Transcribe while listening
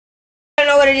I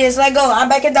don't know what it is. Let go. I'm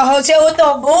back at the hotel with the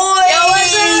boys. Yo,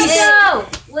 what's up?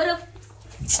 What up?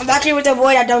 I'm back here with the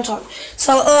boy that don't talk.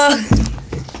 So yeah,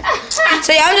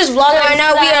 I'm just vlogging right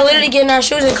now. We are literally getting our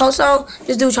shoes and coats on.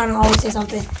 This dude trying to always say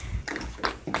something.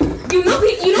 You know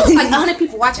it's like 100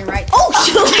 people watching, right? Oh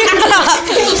shoot!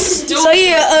 So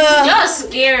yeah, y'all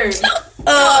scared.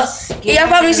 y'all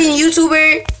probably seen a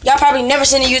YouTuber. Y'all probably never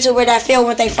seen a YouTuber that film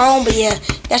with their phone, but yeah,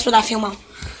 that's what I film on.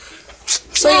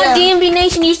 So yeah, DMB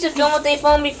Nation used to film with their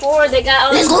phone before they got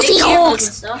all let's go see Hawks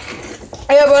and stuff.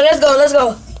 Yeah, bro, let's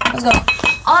go.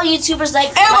 All YouTubers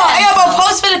like. Hey, bro,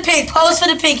 post for the pic. Post for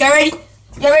the pic. Y'all ready?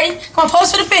 Come on,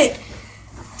 post for the pic.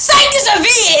 Psych is a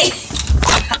vid.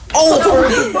 Oh.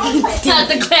 Got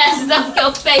the glasses off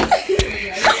your face.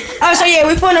 Oh, so yeah,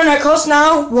 we putting on our coats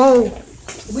now. Whoa.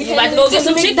 We about to go get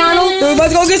some chicken. We're about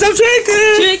to go get some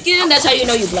chicken. Chicken. That's how you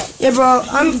know you black. Yeah, bro.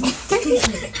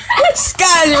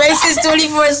 Sky is racist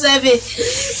 24/7.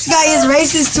 Sky is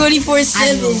racist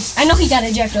 24/7. I know he got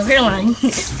a jacked up hairline.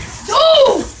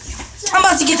 Ooh! I'm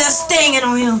about to get that stinging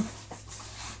on him.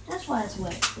 That's why it's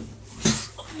wet.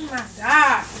 Oh my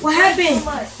god. What happened?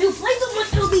 Dude, play too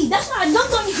much LB. That's why I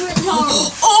dunked on you,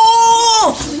 y'all.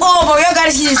 Oh, bro, y'all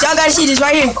gotta see this.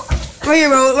 Right here. Right here,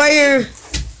 bro. Right here.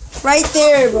 Right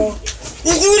there, bro.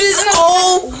 This dude is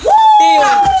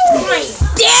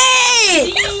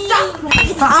Dang!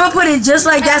 But I'm gonna put it just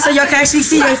like that so y'all can actually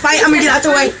see they fight. I'm gonna get out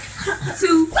the way. Let's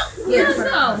go.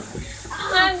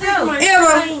 Yeah,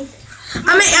 bro.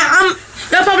 I mean,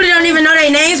 y'all probably don't even know their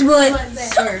names, but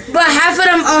half of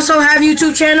them also have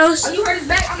YouTube channels.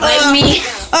 Like me.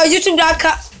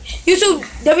 YouTube.com.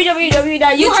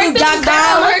 www.youtube.com/.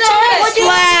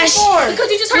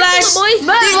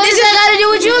 This has got to do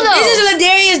with you though.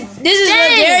 This is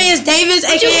Ladarius Davis,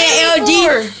 aka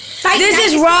LG. This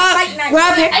is Rob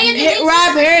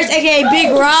Harris, aka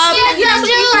Big Rob.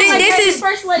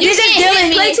 This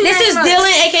is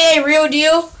Dylan, aka Real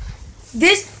Deal.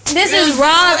 This is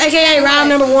Rob, aka Rob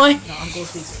 #1.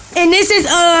 And this is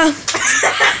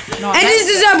this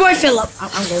is our boy Philip.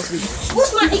 I'm going to sleep.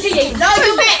 Who's my AKA? No,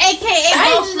 you meant AKA.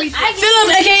 Philip,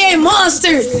 aka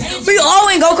Monster. We all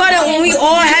went go-kart and we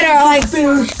all had our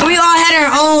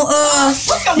own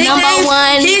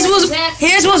nicknames.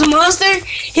 His was Monster.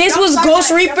 His was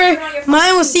Ghost Reaper.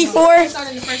 Mine was C4.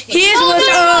 His was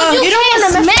you don't want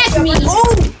to smack me.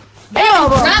 Hey,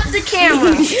 bro. Drop the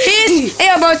camera.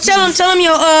 Hey, bro. Tell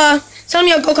him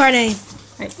your go-kart name.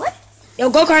 What? Your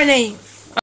go-kart name.